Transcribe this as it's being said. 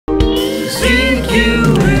sink you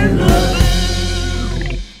in love.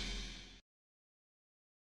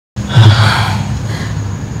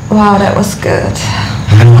 Wow, that was good.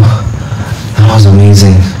 I know. That was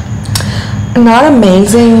amazing. Not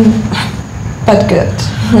amazing, but good.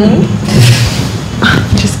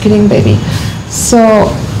 Just kidding, baby. So,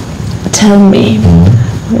 tell me,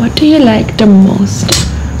 what do you like the most?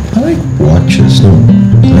 I like watches, no.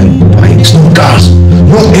 I like bikes, no cars,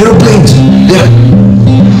 no aeroplanes. Yeah.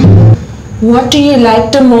 What do you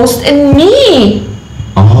like the most in me?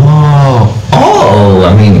 Oh,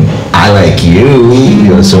 I mean, I like you.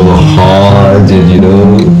 You're so hot and you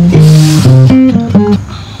know.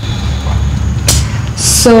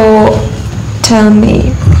 So, tell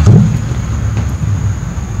me,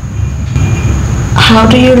 how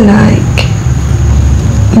do you like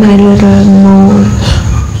my little mole?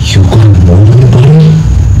 You got a mole on your body?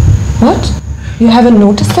 What? You haven't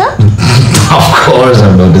noticed that? Of course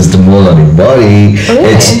I've noticed the mole on your body.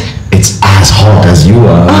 Really? It's as hot as you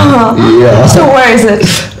are. Yeah. So where is it?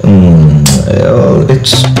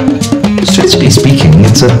 It's, strictly speaking,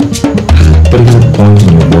 it's a particular point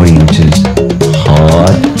in your body which is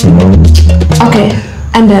hot, you know. Okay,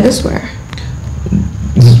 and that is where?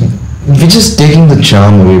 We're just taking the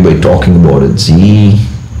charm away by talking about it, see?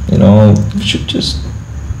 You know, we should just...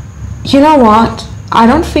 You know what? I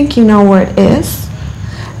don't think you know where it is.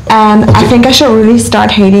 And I think I should really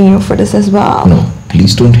start hating you for this as well. No,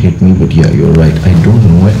 please don't hate me, but yeah, you're right. I don't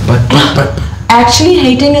know it, but... Actually,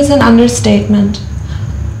 hating is an understatement.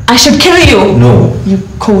 I should kill you! No. You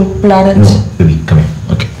cold-blooded... No, baby, come here.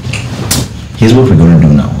 Okay. Here's what we're going to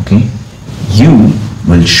do now, okay? You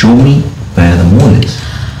will show me where the mole is.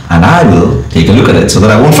 And I will take a look at it so that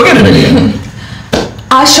I won't forget it again.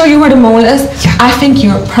 I'll show you where the mole is. Yeah. I think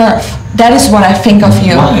you're perf. That is what I think of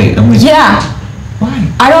you. Why? I mean, yeah.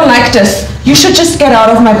 Why? I don't like this. You should just get out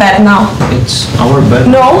of my bed now. It's our bed.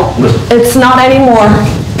 No, it's not anymore.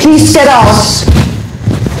 Please get out.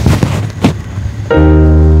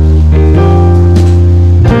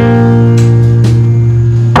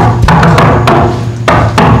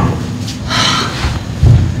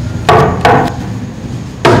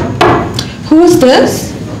 Who's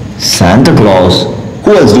this? Santa Claus.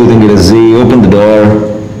 Who else do you think it is? He opened the door.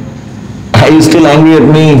 Are you still angry at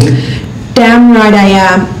me? Damn right I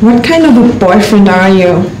am. What kind of a boyfriend are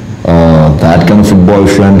you? Oh, that kind of a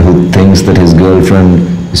boyfriend who thinks that his girlfriend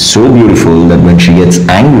is so beautiful that when she gets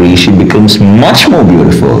angry, she becomes much more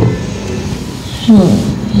beautiful.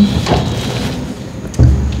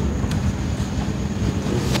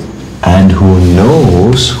 And who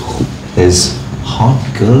knows his hot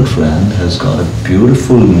girlfriend has got a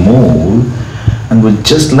beautiful mole and would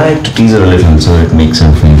just like to tease her a little so it makes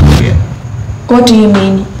him feel good again. What do you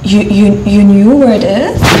mean? You knew where it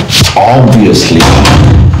is? Obviously.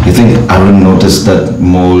 You think I wouldn't notice that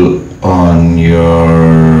mole on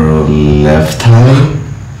your left thigh?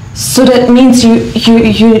 So that means you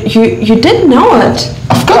did know it.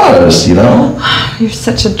 Of course, you know. You're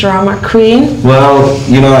such a drama queen. Well,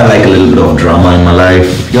 you know I like a little bit of drama in my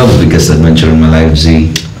life. You're the biggest adventure in my life,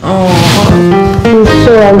 Z. Oh, I'm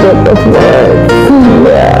so good with words.